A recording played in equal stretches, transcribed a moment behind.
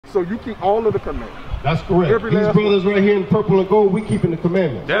So you keep all of the commandments. That's correct. These brothers right here in purple and gold, we keeping the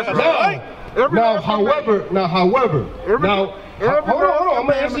commandments. That's right. However, hold on, I'm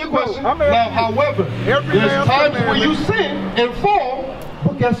gonna answer your question. However, there's times where you sin and fall,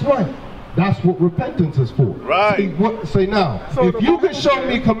 but guess what? That's what repentance is for. Right. Say now, if you can show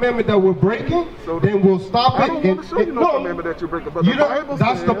me a commandment that we're breaking, then we'll stop it. I don't want to show you no commandment that you're breaking, but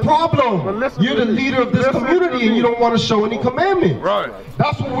that's the problem. You're the leader of this community and you don't want to show any commandments. Right.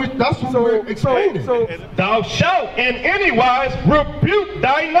 That's what we're explaining. Thou shalt in any wise rebuke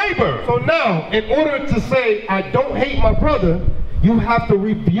thy neighbor. So now, in order to say, I don't hate my brother, you have to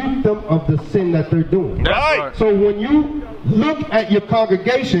rebuke them of the sin that they're doing. Right. So when you look at your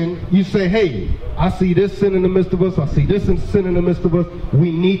congregation, you say, hey, I see this sin in the midst of us, I see this sin in the midst of us,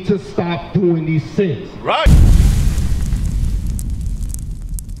 we need to stop doing these sins. Right.